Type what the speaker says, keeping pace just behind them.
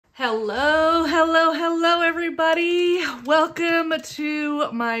Hello, hello, hello everybody. Welcome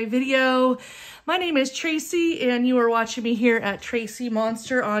to my video. My name is TracEy and you are watching me here at TracEy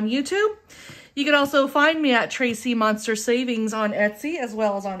Monster on YouTube. You can also find me at TracEy Monster Savings on Etsy as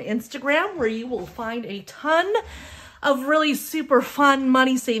well as on Instagram, where you will find a ton of really super fun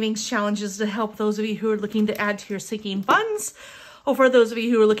money savings challenges to help those of you who are looking to add to your sinking funds, or for those of you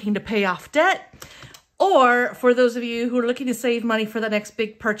who are looking to pay off debt, or for those of you who are looking to save money for the next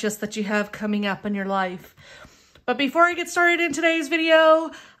big purchase that you have coming up in your life. But before I get started in today's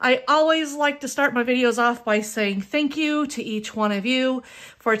video, I always like to start my videos off by saying thank you to each one of you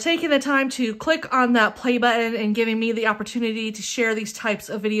for taking the time to click on that play button and giving me the opportunity to share these types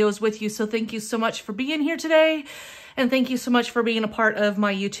of videos with you. So thank you so much for being here today, and thank you so much for being a part of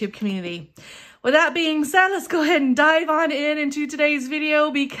my YouTube community. With that being said, let's go ahead and dive on into today's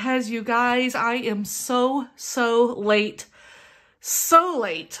video, because you guys, I am so late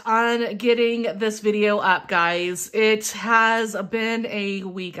on getting this video up, guys. It has been a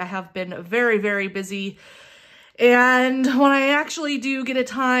week. I have been very busy. And when I actually do get a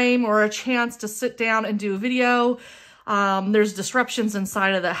time or a chance to sit down and do a video, there's disruptions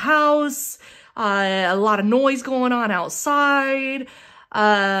inside of the house, a lot of noise going on outside.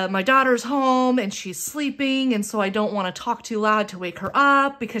 My daughter's home and she's sleeping, and so I don't want to talk too loud to wake her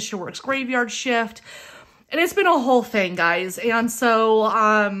up because she works graveyard shift. And it's been a whole thing, guys. And so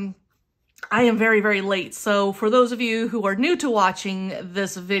I am very late. So for those of you who are new to watching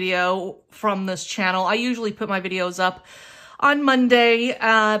this video from this channel, I usually put my videos up on Monday.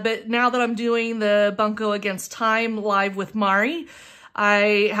 But now that I'm doing the Bunco Against Time live with Mari,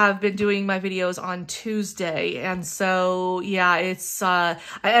 I have been doing my videos on Tuesday. And so, yeah, it's, and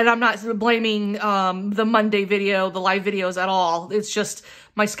I'm not blaming, the Monday video, the live videos at all. It's just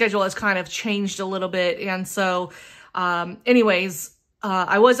my schedule has kind of changed a little bit. And so, anyways,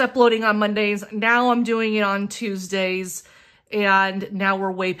 I was uploading on Mondays. Now I'm doing it on Tuesdays, and now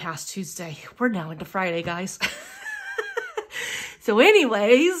we're way past Tuesday. We're now into Friday, guys. So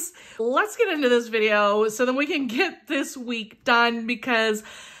anyways, let's get into this video so that we can get this week done, because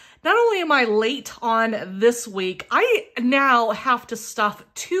not only am I late on this week, I now have to stuff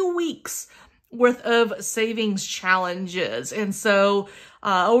 2 weeks worth of savings challenges. And so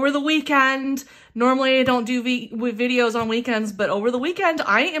over the weekend, normally I don't do videos on weekends, but over the weekend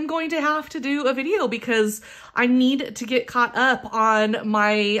I am going to have to do a video because I need to get caught up on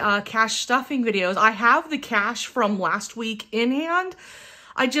my cash stuffing videos. I have the cash from last week in hand.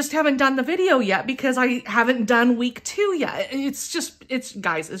 I just haven't done the video yet because I haven't done week 2 yet.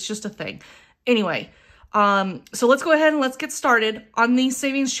 Guys, it's just a thing. Anyway, so let's go ahead and let's get started on these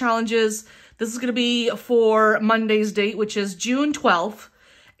savings challenges. This is going to be for Monday's date, which is June 12th,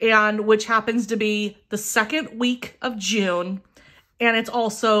 and which happens to be the second week of June. And it's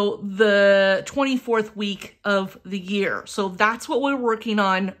also the 24th week of the year. So that's what we're working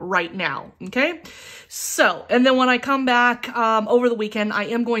on right now. Okay. So, and then when I come back over the weekend, I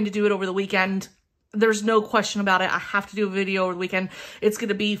am going to do it over the weekend. There's no question about it. I have to do a video over the weekend. It's going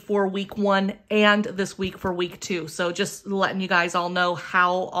to be for week 1 and this week for week 2. So just letting you guys all know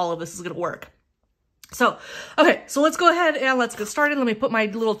how all of this is going to work. So, okay, so let's go ahead and let's get started. Let me put my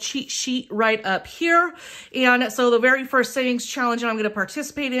little cheat sheet right up here. And so the very first savings challenge I'm going to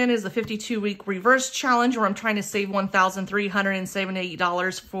participate in is the 52-week reverse challenge, where I'm trying to save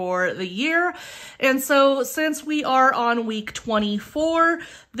 $1,378 for the year. And so since we are on week 24,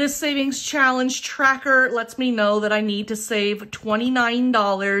 this savings challenge tracker lets me know that I need to save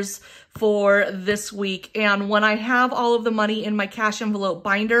 $29 for this week. And when I have all of the money in my cash envelope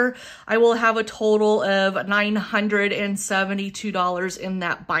binder, I will have a total of $972 in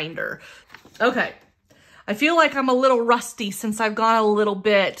that binder. Okay. I feel like I'm a little rusty since I've gone a little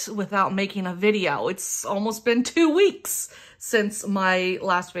bit without making a video. It's almost been 2 weeks since my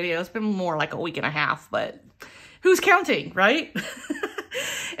last video. It's been more like a week and a half, but who's counting, right?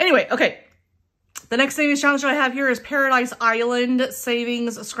 Anyway, okay. The next savings challenge I have here is Paradise Island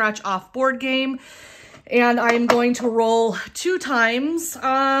Savings Scratch Off board game. And I'm going to roll 2 times.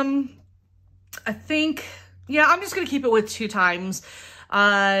 I think, yeah, I'm just going to keep it with 2 times.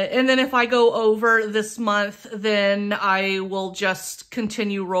 And then if I go over this month, then I will just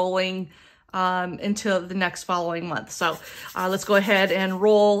continue rolling until the next following month. So let's go ahead and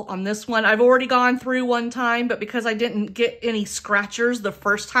roll on this one. I've already gone through 1 time, but because I didn't get any scratchers the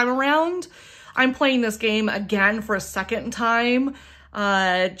first time around, I'm playing this game again for a second time.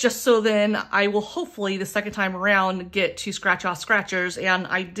 just so then I will hopefully the second time around get to scratch off scratchers. And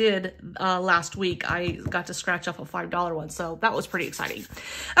I did last week. I got to scratch off a $5 one, so that was pretty exciting.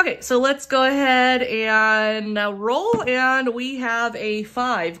 Okay, so let's go ahead and roll, and we have a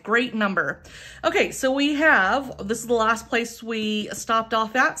 5. Great number. Okay, so we have, this is the last place we stopped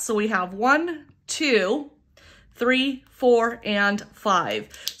off at, so we have 1, 2, 3, 4, and 5.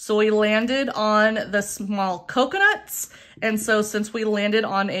 So we landed on the small coconuts. And so since we landed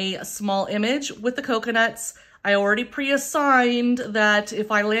on a small image with the coconuts, I already pre-assigned that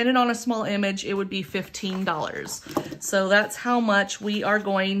if I landed on a small image, it would be $15. So that's how much we are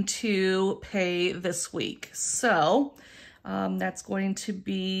going to pay this week. So that's going to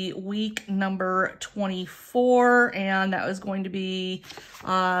be week number 24, and that was going to be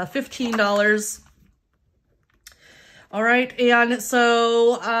 $15. All right, and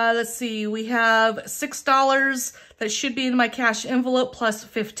so let's see, we have $6 that should be in my cash envelope plus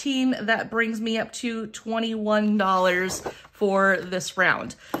 15. That brings me up to $21 for this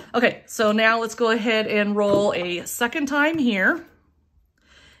round. Okay, so now let's go ahead and roll a second time here.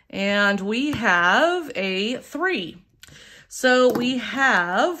 And we have a 3. So we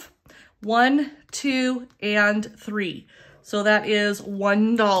have 1, 2, and 3. So that is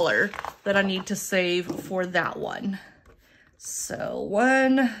 $1 that I need to save for that one. So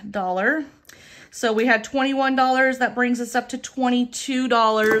 $1. So we had $21. That brings us up to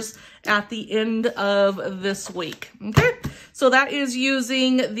 $22 at the end of this week. Okay, so that is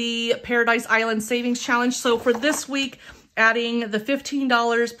using the Paradise Island Savings Challenge. So for this week, adding the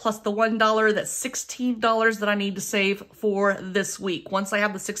 $15 plus the $1, that's $16 that I need to save for this week. Once I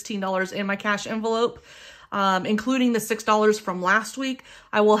have the $16 in my cash envelope, including the $6 from last week,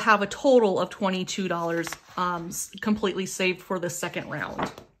 I will have a total of $22 completely saved for the second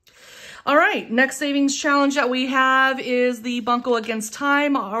round. All right, next savings challenge that we have is the Bunco Against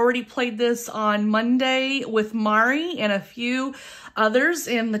Time. I already played this on Monday with Mari and a few others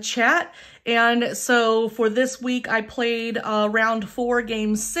in the chat. And so for this week, I played round 4,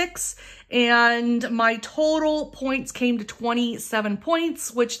 game 6, and my total points came to 27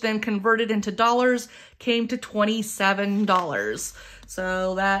 points, which then converted into dollars came to $27.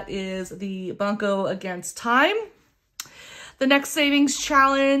 So that is the Bunco Against Time. The next savings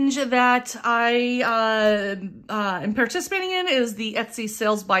challenge that I am participating in is the Etsy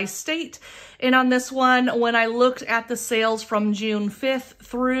sales by state. And on this one, when I looked at the sales from June 5th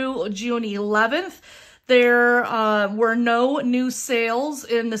through June 11th, there were no new sales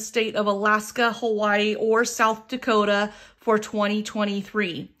in the state of Alaska, Hawaii, or South Dakota for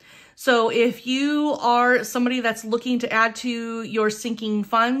 2023. So if you are somebody that's looking to add to your sinking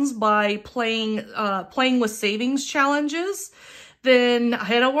funds by playing with savings challenges, then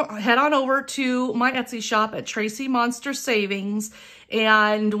head on over to my Etsy shop at TracEy Monster Savings.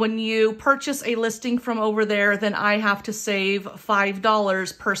 And when you purchase a listing from over there, then I have to save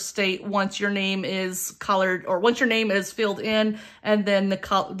 $5 per state once your name is colored, or once your name is filled in, and then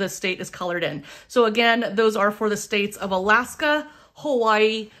the state is colored in. So again, those are for the states of Alaska,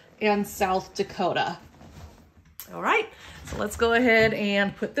 Hawaii, and South Dakota. All right, so let's go ahead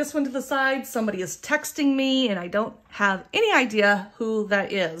and put this one to the side. Somebody is texting me and I don't have any idea who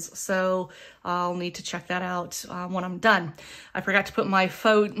that is. So I'll need to check that out when I'm done. I forgot to put my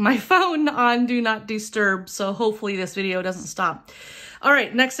phone on Do Not Disturb, so hopefully this video doesn't stop. All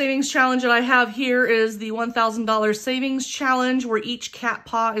right, next savings challenge that I have here is the $1,000 savings challenge, where each cat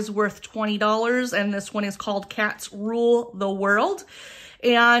paw is worth $20, and this one is called Cats Rule the World.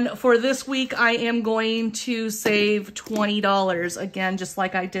 And for this week, I am going to save $20, again, just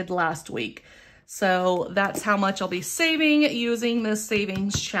like I did last week. So that's how much I'll be saving using this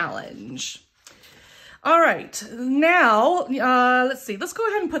savings challenge. All right, now, let's see. Let's go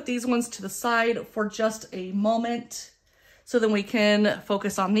ahead and put these ones to the side for just a moment so then we can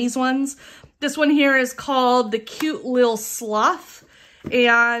focus on these ones. This one here is called the Cute Lil Sloth.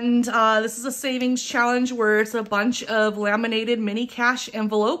 And this is a savings challenge where it's a bunch of laminated mini cash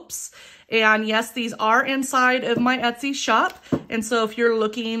envelopes. And yes, these are inside of my Etsy shop. And so if you're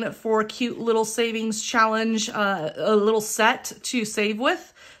looking for a cute little savings challenge, a little set to save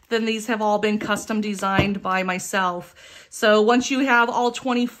with, then these have all been custom designed by myself. So once you have all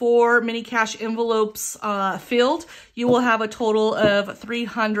 24 mini cash envelopes filled, you will have a total of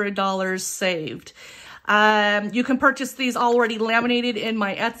 $300 saved. You can purchase these already laminated in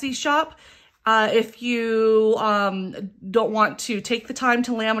my Etsy shop. If you don't want to take the time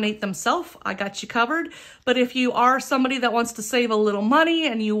to laminate themselves, I got you covered. But if you are somebody that wants to save a little money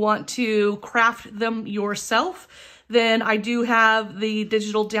and you want to craft them yourself, then I do have the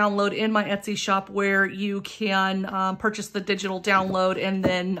digital download in my Etsy shop where you can purchase the digital download and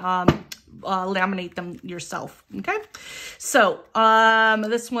then laminate them yourself. Okay, so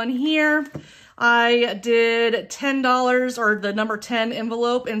this one here, I did $10 or the number 10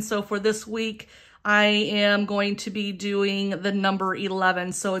 envelope, and so for this week I am going to be doing the number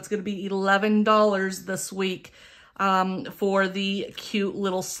 11. So it's going to be $11 this week for the cute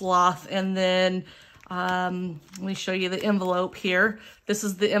little sloth. And then let me show you the envelope here. This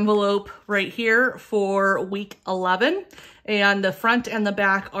is the envelope right here for week 11. And the front and the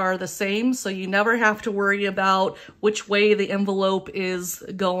back are the same. So you never have to worry about which way the envelope is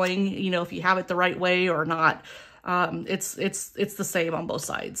going, you know, if you have it the right way or not. It's the same on both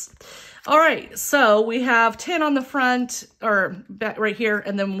sides. All right, so we have 10 on the front, or right here,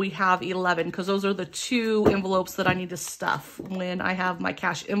 and then we have 11, because those are the two envelopes that I need to stuff when I have my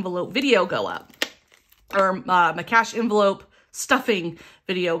cash envelope video go up, or my cash envelope stuffing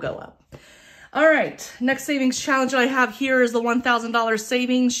video go up. All right, next savings challenge I have here is the $1,000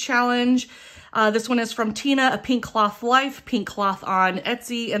 savings challenge. This one is from Tina, a Pink Cloth Life, Pink Cloth on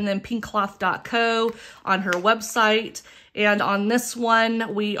Etsy, and then pinkcloth.co on her website. And on this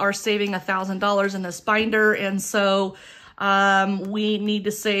one, we are saving $1,000 in this binder. And so we need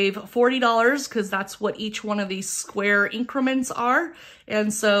to save $40 because that's what each one of these square increments are.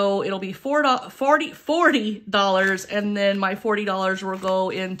 And so it'll be $40, and then my $40 will go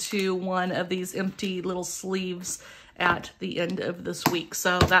into one of these empty little sleeves at the end of this week.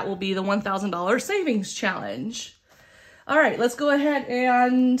 So that will be the $1,000 savings challenge. All right, let's go ahead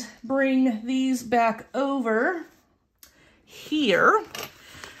and bring these back over here.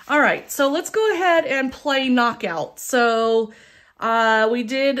 All right, so let's go ahead and play knockout. So we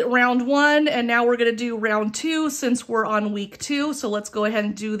did round 1, and now we're gonna do round 2 since we're on week 2. So let's go ahead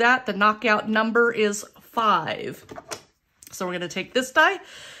and do that. The knockout number is 5. So we're gonna take this die,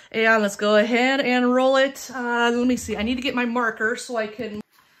 and let's go ahead and roll it. Let me see, I need to get my marker so I can.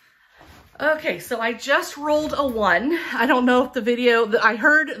 Okay, so I just rolled a 1. I don't know if the video, I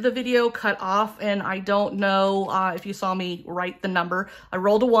heard the video cut off, and I don't know if you saw me write the number. I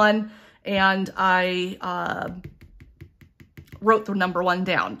rolled a 1, and I wrote the number 1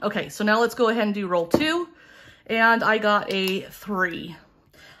 down. Okay, so now let's go ahead and do roll 2, and I got a 3.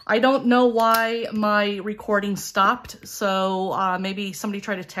 I don't know why my recording stopped, so maybe somebody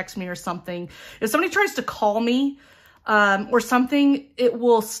tried to text me or something. If somebody tries to call me or something, it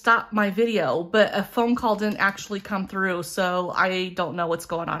will stop my video, but a phone call didn't actually come through, so I don't know what's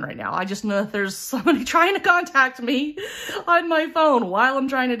going on right now. I just know that there's somebody trying to contact me on my phone while I'm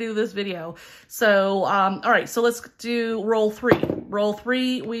trying to do this video. So, all right, so let's do roll 3. Roll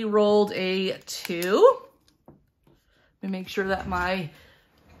 3, we rolled a 2. Let me make sure that my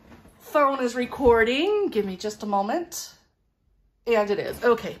phone is recording. Give me just a moment. And it is.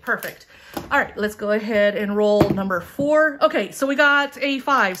 Okay, perfect. All right, let's go ahead and roll number 4. Okay, so we got a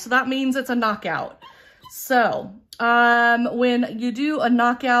 5, so that means it's a knockout. So when you do a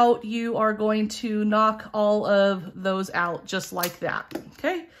knockout, you are going to knock all of those out just like that.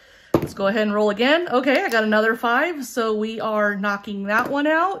 Okay, let's go ahead and roll again. Okay, I got another 5, so we are knocking that one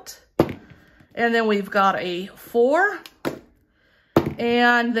out. And then we've got a 4.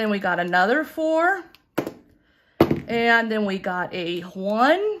 And then we got another 4. And then we got a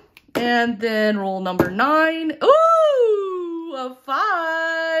 1. And then roll number 9. Ooh, a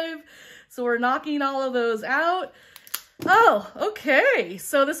 5. So we're knocking all of those out. Oh, okay.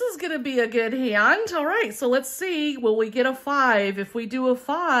 So this is going to be a good hand. All right. So let's see. Will we get a 5? If we do a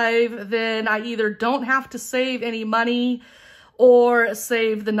 5, then I either don't have to save any money or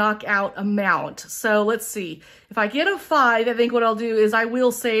save the knockout amount. So let's see. If I get a 5, I think what I'll do is I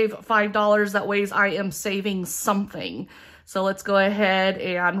will save $5. That way I am saving something. So let's go ahead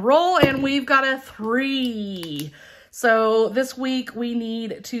and roll, and we've got a 3. So this week we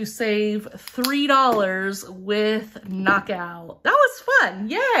need to save $3 with knockout. That was fun.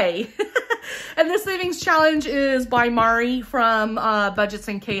 Yay. And this savings challenge is by Mari from Budgets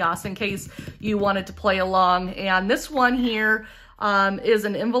and Chaos, in case you wanted to play along. And this one here is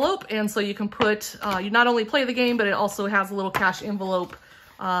an envelope. And so you can put, you not only play the game, but it also has a little cash envelope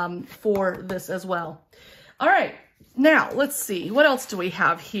for this as well. All right. Now, let's see. What else do we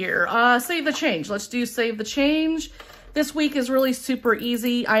have here? Save the change. Let's do save the change. This week is really super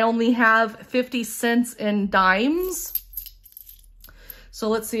easy. I only have 50 cents in dimes. So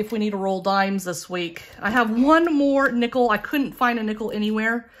let's see if we need to roll dimes this week. I have one more nickel. I couldn't find a nickel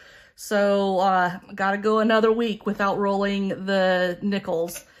anywhere. So gotta go another week without rolling the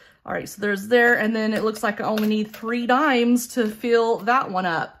nickels. All right, so there's there. And then it looks like I only need 3 dimes to fill that one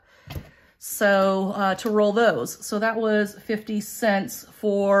up. So to roll those. So that was 50 cents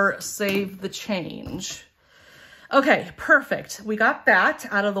for Save the Change. Okay, perfect. We got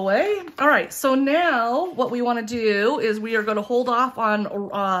that out of the way. All right, so now what we want to do is we are going to hold off on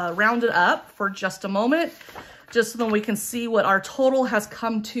Round It Up for just a moment, just so then we can see what our total has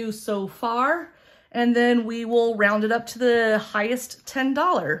come to so far. And then we will round it up to the highest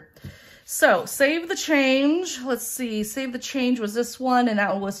 $10. So Save the Change, let's see, Save the Change was this one, and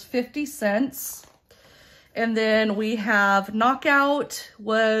that was 50 cents. And then we have Knockout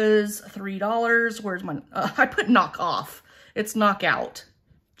was $3. Where's my, I put Knock Off. It's Knockout.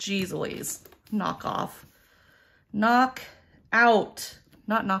 Jeez Louise. Knock Off. Knock Out.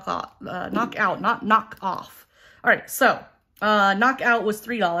 Not Knock Off. Knock Out, not Knock Off. All right, so Knockout was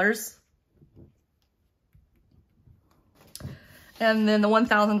 $3. And then the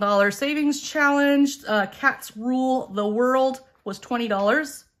 $1,000 savings challenge, Cats Rule the World, was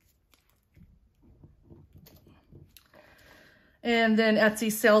 $20. And then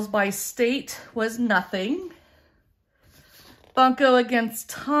Etsy sales by state was nothing. Bunco Against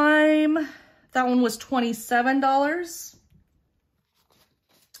Time, that one was $27.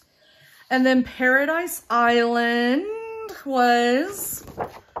 And then Paradise Island was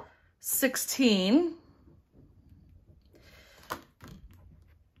 $16.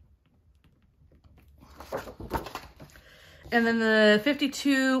 And then the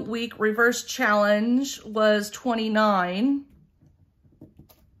 52-week reverse challenge was $29.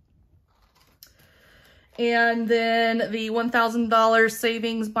 And then the $1,000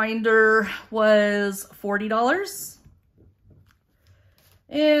 savings binder was $40.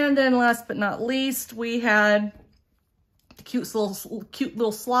 And then last but not least, we had the cute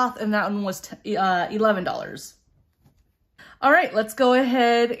little sloth, and that one was $11. All right, let's go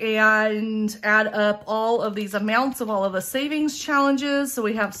ahead and add up all of these amounts of all of the savings challenges. So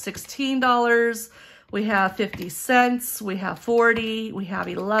we have $16, we have 50 cents, we have 40, we have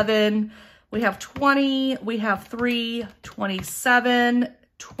 11, we have 20, we have 3, 27,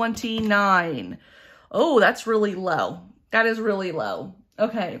 29. Oh, that's really low. That is really low.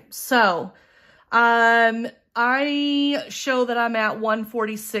 Okay, so I show that I'm at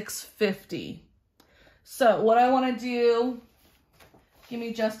 146.50. So what I want to do, give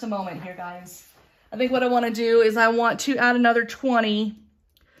me just a moment here, guys. I think what I want to do is I want to add another 20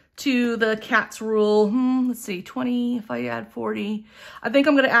 to the Cats Rule. Let's see, 20, if I add 40. I think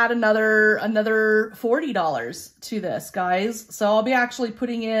I'm going to add another $40 to this, guys. So I'll be actually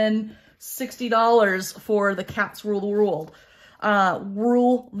putting in $60 for the Cats Rule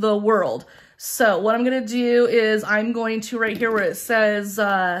the World. So what I'm going to do is I'm going to, right here where it says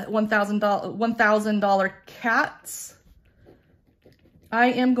 $1,000 cats, I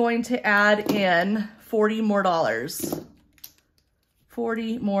am going to add in $40 more.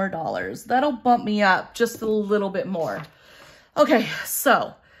 $40 more. That'll bump me up just a little bit more. Okay,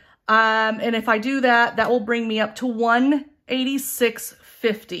 so, and if I do that, that will bring me up to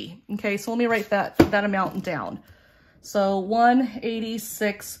 $186.50. Okay, so let me write that amount down. So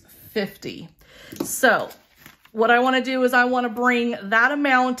 $186.50. So what I want to do is I want to bring that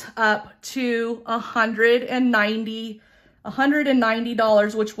amount up to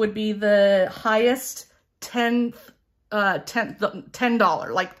 $190, which would be the highest $10.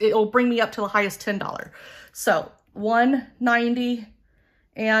 Like it'll bring me up to the highest $10. So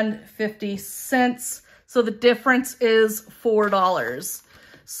 $190.50. So the difference is $4.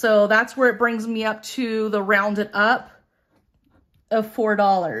 So that's where it brings me up to the rounded up of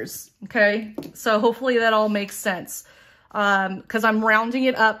 $4. Okay, so hopefully that all makes sense, because I'm rounding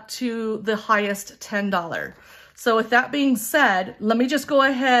it up to the highest $10. So with that being said, let me just go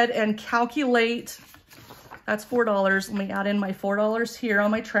ahead and calculate. That's $4. Let me add in my $4 here on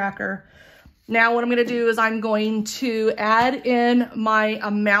my tracker. Now what I'm going to do is I'm going to add in my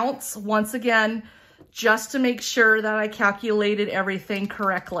amounts once again, just to make sure that I calculated everything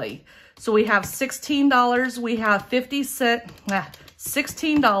correctly. So we have $16, we have 50 cents,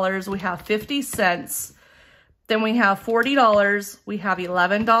 $16, we have 50 cents. Then we have $40, we have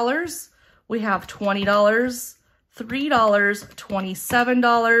 $11, we have $20, $3,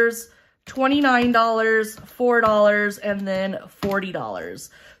 $27, $29, $4, and then $40.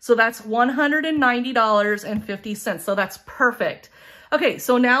 So that's $190.50. So that's perfect. Okay,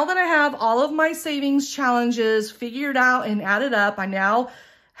 so now that I have all of my savings challenges figured out and added up, I now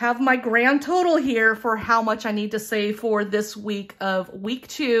have my grand total here for how much I need to save for this week of week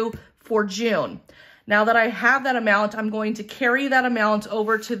 2 for June. Now that I have that amount, I'm going to carry that amount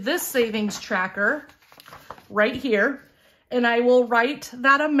over to this savings tracker right here, and I will write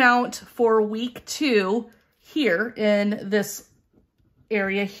that amount for week 2 here in this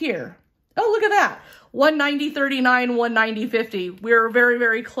area here. Oh, look at that. 190.39, 190.50. We're very,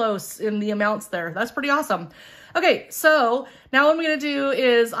 very close in the amounts there. That's pretty awesome. Okay, so now what I'm going to do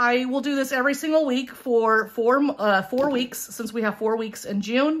is I will do this every single week for 4 weeks, since we have 4 weeks in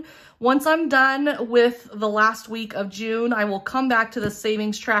June. Once I'm done with the last week of June, I will come back to the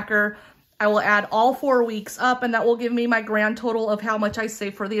savings tracker. I will add all 4 weeks up, and that will give me my grand total of how much I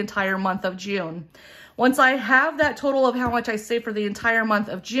saved for the entire month of June. Once I have that total of how much I saved for the entire month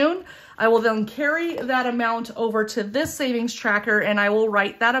of June, I will then carry that amount over to this savings tracker, and I will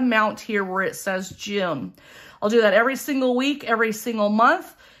write that amount here where it says June. I'll do that every single week, every single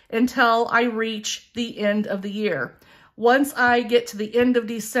month, until I reach the end of the year. Once I get to the end of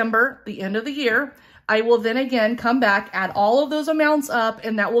December, the end of the year, I will then again come back, add all of those amounts up,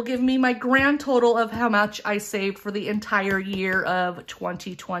 and that will give me my grand total of how much I saved for the entire year of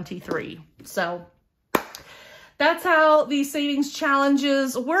 2023. So that's how the savings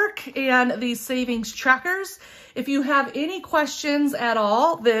challenges work and these savings trackers. If you have any questions at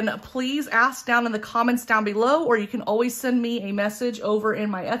all, then please ask down in the comments down below, or you can always send me a message over in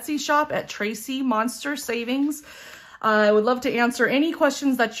my Etsy shop at TracEy Monster Savings. I would love to answer any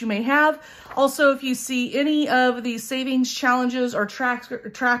questions that you may have. Also, if you see any of the savings challenges or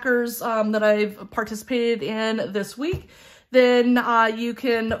trackers that I've participated in this week, then you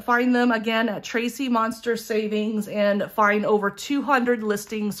can find them again at TracEy Monster Savings and find over 200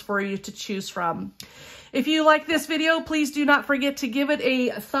 listings for you to choose from. If you like this video, please do not forget to give it a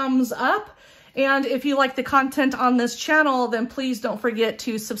thumbs up. And if you like the content on this channel, then please don't forget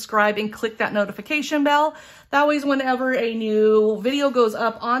to subscribe and click that notification bell. That way, whenever a new video goes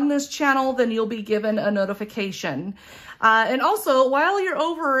up on this channel, then you'll be given a notification. And also, while you're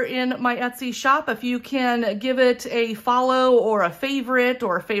over in my Etsy shop, if you can give it a follow or a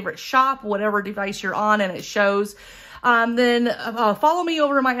favorite shop, whatever device you're on and it shows, then follow me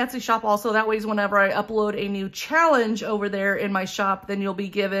over in my Etsy shop also. That way, whenever I upload a new challenge over there in my shop, then you'll be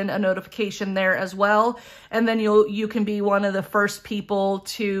given a notification there as well. And then you can be one of the first people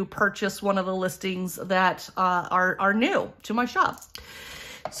to purchase one of the listings that are new to my shop.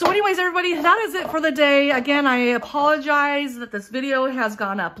 So anyways, everybody, that is it for the day. Again, I apologize that this video has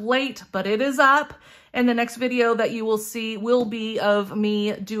gone up late, but it is up. And the next video that you will see will be of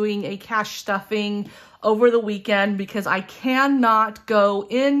me doing a cash stuffing over the weekend, because I cannot go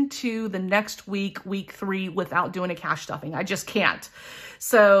into the next week, week 3, without doing a cash stuffing. I just can't.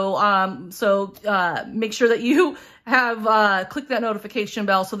 So, make sure that you have clicked that notification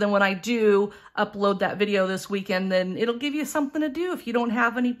bell, so then when I do upload that video this weekend, then it'll give you something to do if you don't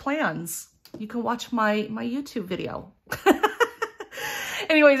have any plans. You can watch my YouTube video.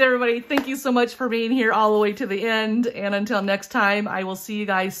 Anyways, everybody, thank you so much for being here all the way to the end. And until next time, I will see you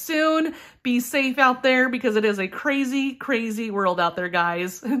guys soon. Be safe out there, because it is a crazy, crazy world out there,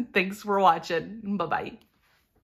 guys. Thanks for watching. Bye-bye.